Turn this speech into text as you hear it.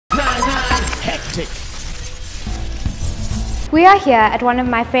Hectic. We are here at one of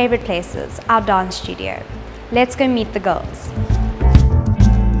my favorite places, our dance studio. Let's go meet the girls.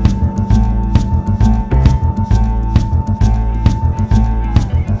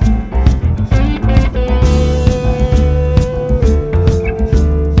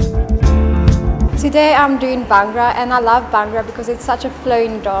 Today I'm doing Bhangra, and I love Bhangra because it's such a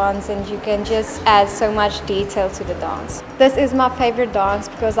flowing dance and you can just add so much detail to the dance. This is my favorite dance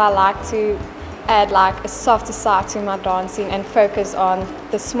because I like to add like a softer side to my dancing and focus on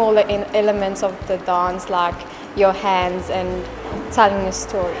the smaller elements of the dance, like your hands and telling a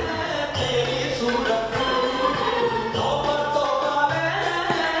story.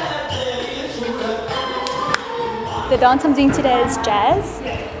 The dance I'm doing today is jazz.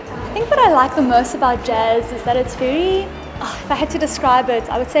 I think what I like the most about jazz is that it's very, if I had to describe it,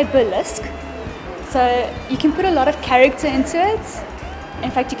 I would say burlesque. So you can put a lot of character into it. In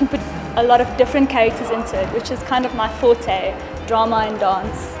fact, you can put a lot of different characters into it, which is kind of my forte, drama and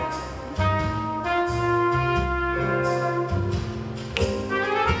dance.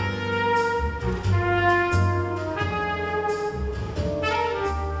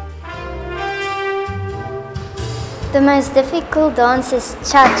 The most difficult dance is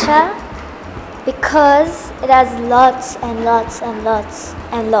cha-cha because it has lots and lots and lots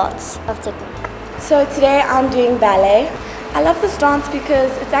and lots of technique. So today I'm doing ballet. I love this dance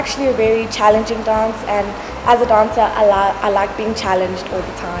because it's actually a very challenging dance, and as a dancer I like being challenged all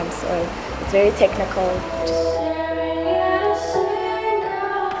the time, so it's very technical.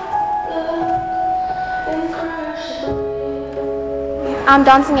 I'm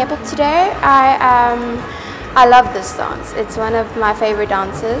dancing hip-hop today. I love this dance. It's one of my favorite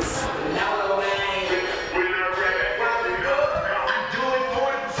dances.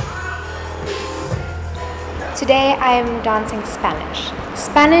 Today I am dancing Spanish.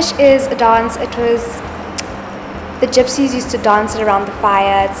 Spanish is a dance, the gypsies used to dance it around the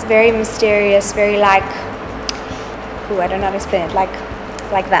fire. It's very mysterious, very like, I don't know how to explain it, like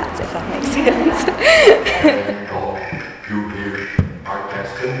that, if that makes sense.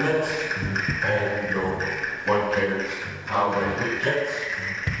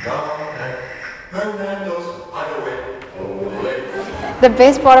 The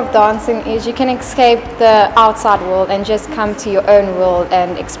best part of dancing is you can escape the outside world and just come to your own world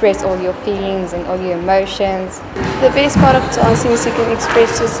and express all your feelings and all your emotions. The best part of dancing is you can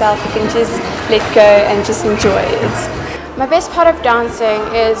express yourself, you can just let go and just enjoy it. My best part of dancing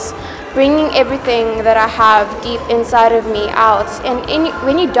is bringing everything that I have deep inside of me out. And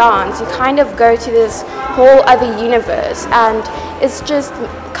when you dance, you kind of go to this whole other universe, and it's just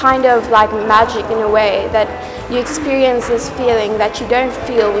kind of like magic in a way, that you experience this feeling that you don't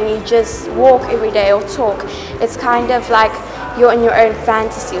feel when you just walk every day or talk. It's kind of like you're in your own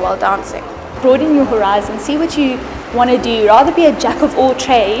fantasy while dancing. Broaden your horizon, see what you want to do. Rather be a jack of all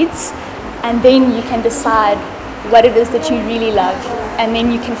trades, and then you can decide what it is that you really love, and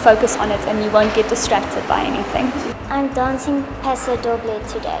then you can focus on it and you won't get distracted by anything. I'm dancing Paso Doble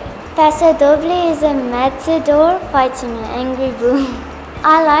today. Paso Doble is a matador fighting an angry bull.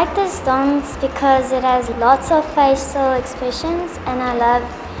 I like this dance because it has lots of facial expressions, and I love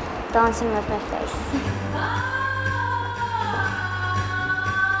dancing with my face.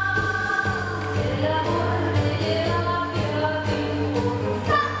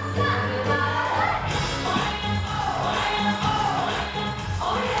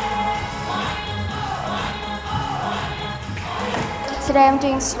 Today I'm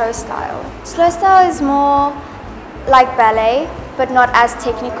doing slow style. Slow style is more like ballet, but not as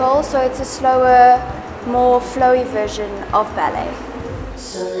technical, so it's a slower, more flowy version of ballet.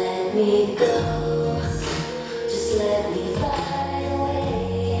 So let me go, just let me fly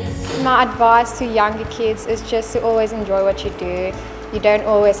away. My advice to younger kids is just to always enjoy what you do. You don't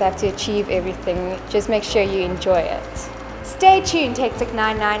always have to achieve everything, just make sure you enjoy it. Stay tuned, Hectic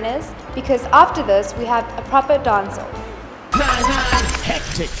 99ers, because after this we have a proper dance-off.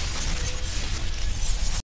 Hectic.